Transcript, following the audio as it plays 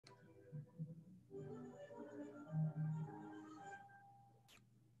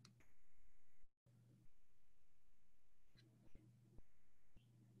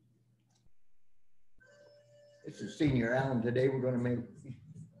This is Senior Al, and today we're going to make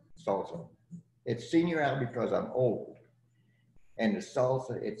salsa. It's Senior Al because I'm old. And the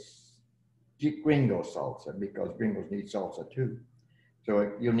salsa, it's Gringo Salsa because gringos need salsa too.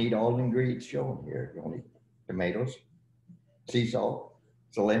 So you'll need all the ingredients shown here. You'll need tomatoes, sea salt,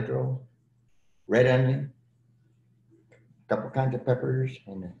 cilantro, red onion, a couple kinds of peppers,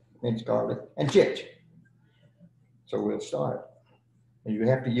 and minced garlic, and chips. So we'll start. And you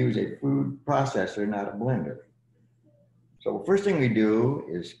have to use a food processor, not a blender. So the first thing we do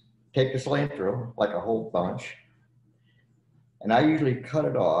is take the cilantro, like a whole bunch, and I usually cut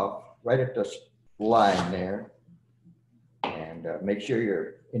it off right at the line there, and make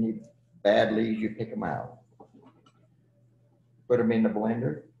sure any bad leaves, you pick them out. Put them in the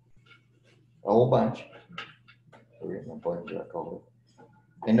blender, a whole bunch. Or in the blender, I call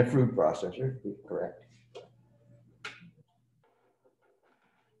it. In the food processor, be correct.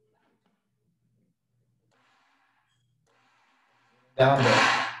 Down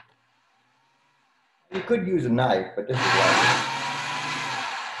there. You could use a knife, but this is like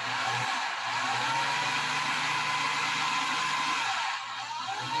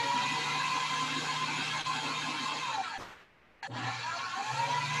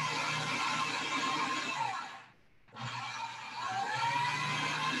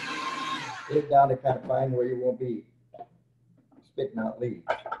get it down to kind of fine where you won't be spitting out leaves.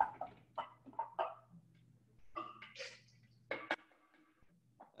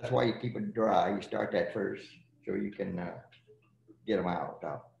 That's why you keep it dry. You start that first so you can get them out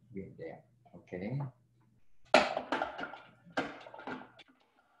without being damp. Okay.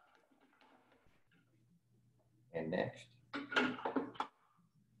 And next,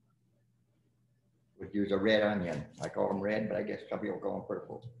 we'll use a red onion. I call them red, but I guess some people call them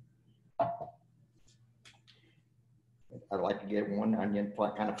purple. I like to get one onion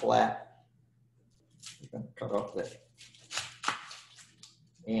kind of flat. You're going to cut off the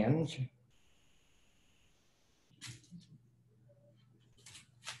ends.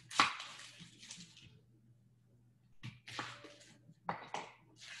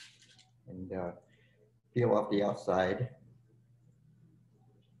 And peel off the outside.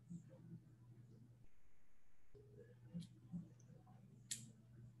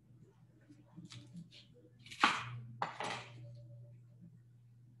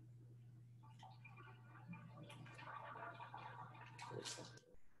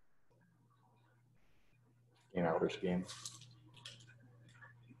 And outer skin.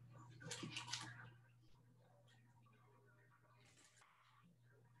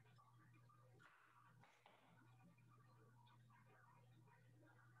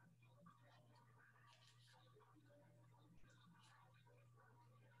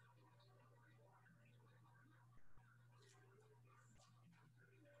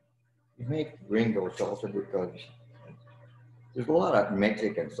 You make Gringo salsa because there's a lot of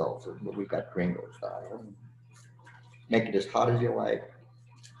Mexican salsas, but we got Gringo style. Make it as hot as you like,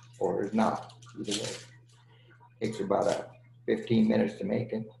 or as not, either way. Takes about 15 minutes to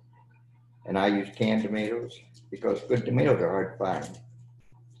make it. And I use canned tomatoes because good tomatoes are hard to find.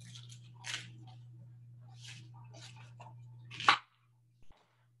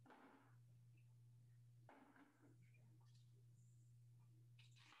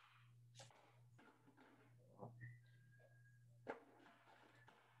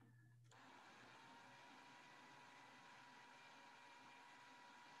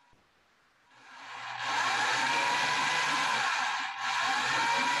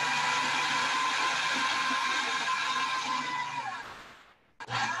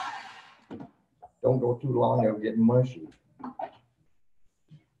 Don't go too long, they'll get mushy.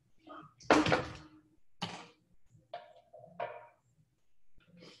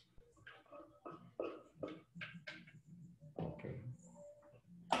 Okay.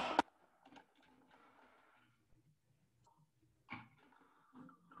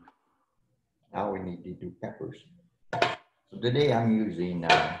 Now we need to do peppers. So today I'm using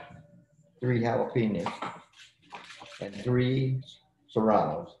 3 jalapenos and 3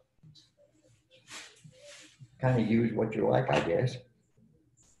 serranos. Kind of use what you like, I guess.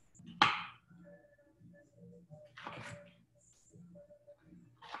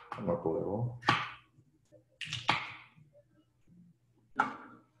 Come up a little.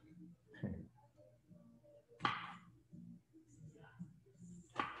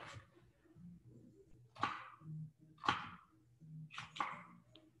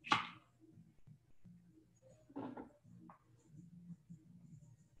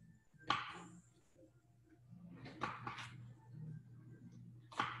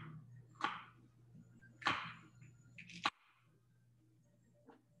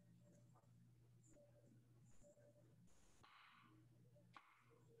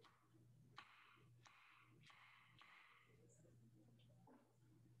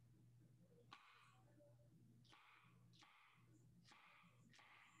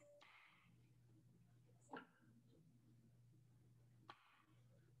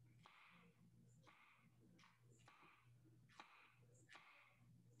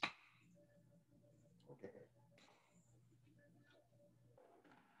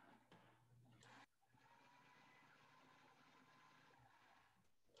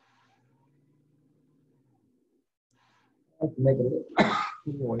 I like to make it a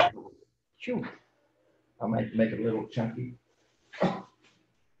little, shoot. I might make it a little chunky.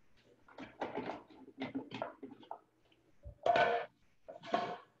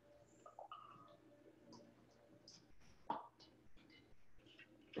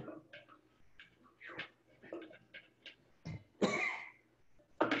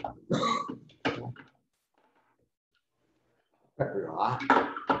 Pepper hot.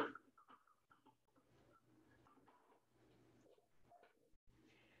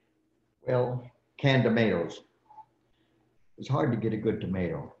 Well, canned tomatoes. It's hard to get a good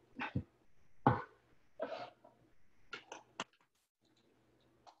tomato.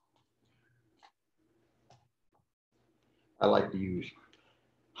 I like to use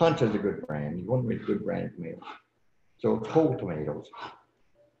Hunt is a good brand. You want to make a good brand of tomatoes. So it's whole tomatoes.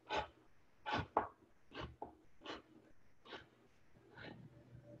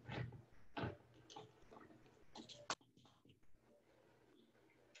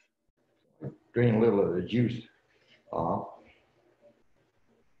 Drain a little of the juice off.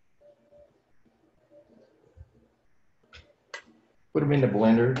 Put them in the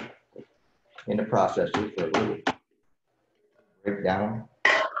blender, in the processor for a little breakdown.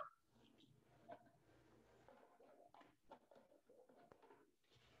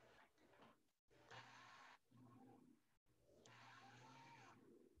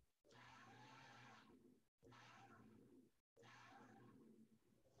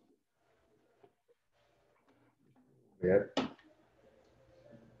 Yep.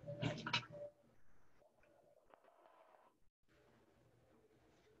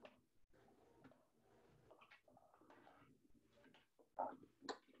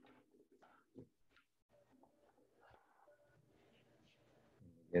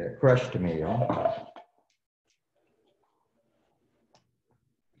 Get a crushed tomato.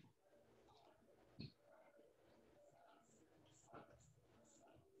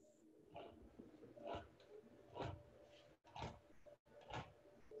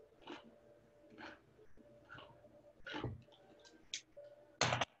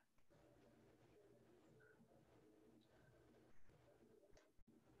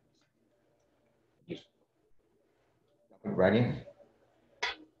 Just dump it right in.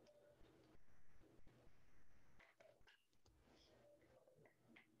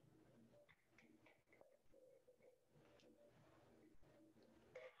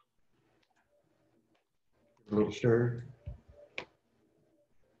 A little stir.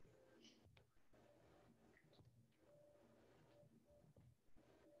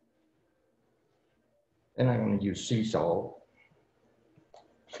 Then I'm going to use sea salt.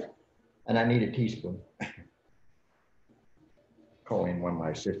 And I need a teaspoon. Call in one of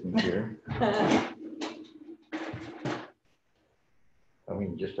my assistants here. I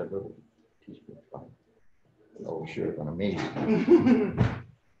mean, just a little teaspoon. Oh, sure, gonna make it.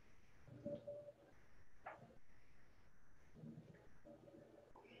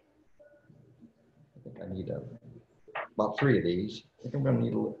 I think I need about 3 of these. I think I'm gonna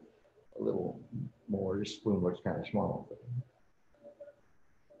need a little more. This spoon looks kind of small, but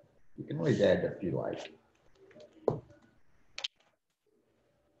you can always add if you like.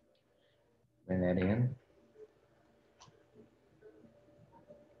 Bring that in.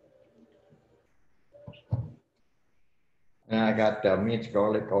 And I got minced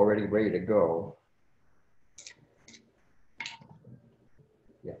garlic already ready to go.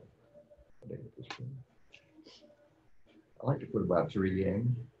 Yeah. I like to put about 3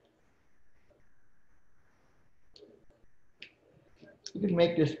 in. You can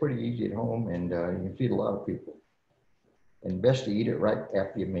make this pretty easy at home, and you can feed a lot of people. And best to eat it right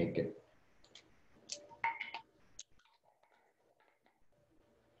after you make it.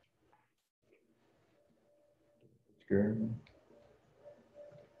 Good.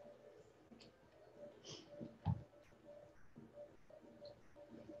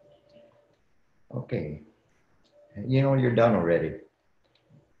 Okay, you know you're done already.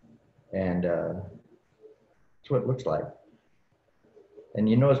 And that's what it looks like. And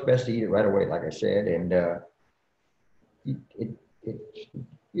you know it's best to eat it right away, like I said. And you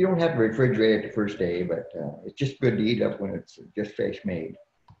don't have to refrigerate it the first day, but it's just good to eat up when it's just fresh made.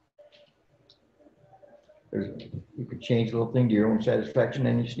 You could change a little thing to your own satisfaction,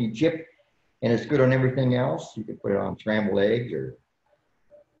 and you just need chip, and it's good on everything else. You could put it on scrambled eggs or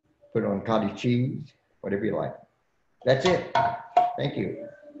put it on cottage cheese, whatever you like. That's it. Thank you.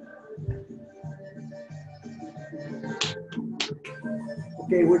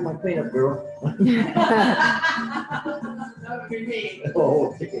 Okay, where's my cleanup girl? That would be me.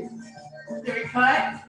 Oh, okay. Did we cut?